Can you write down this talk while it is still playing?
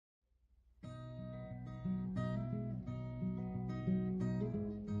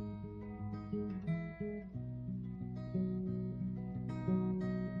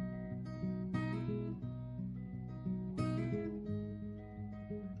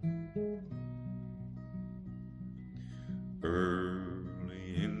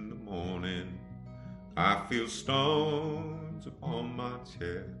Early in the morning, I feel stones upon my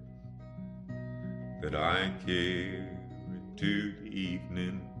chest that I carry to the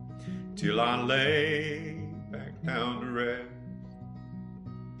evening till I lay back down to rest.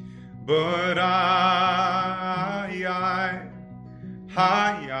 But I'll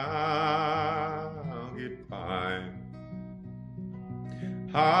get by.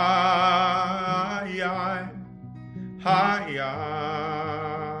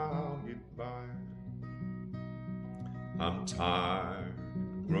 I'll get by. I'm tired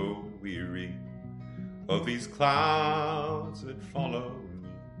and grow weary of these clouds that follow me,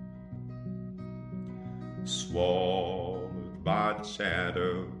 swallowed by the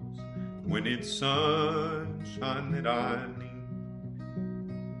shadows when it's sunshine that I need.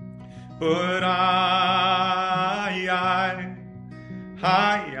 But I'll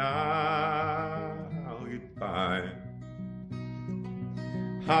get by.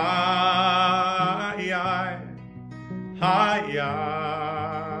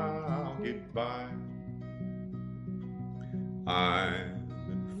 I'll get by. I've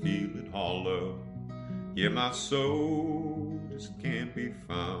been feeling hollow, yeah, my soul just can't be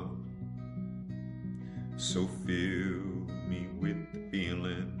found. So fill me with the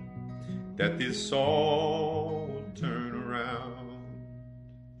feeling that this all will turn around.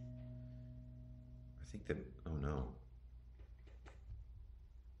 I think that, oh no.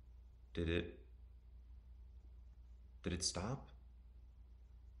 Did it stop?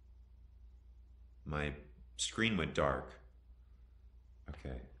 My screen went dark.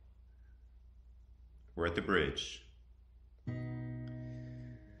 Okay. We're at the bridge.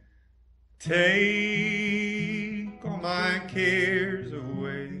 Take all my cares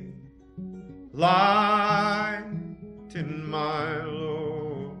away, lighten my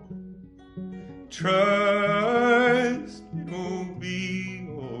load. Trust it will be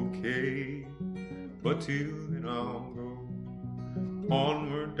okay, but till then I'll go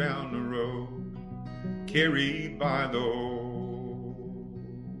onward down the road, carried by the hope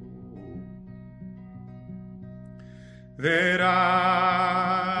that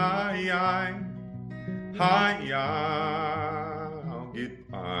I'll get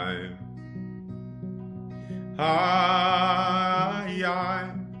by. I'll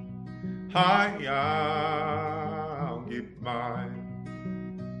get by.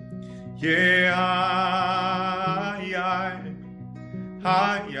 Yeah,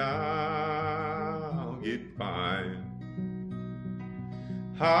 I'll get by.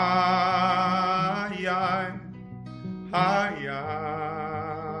 I'll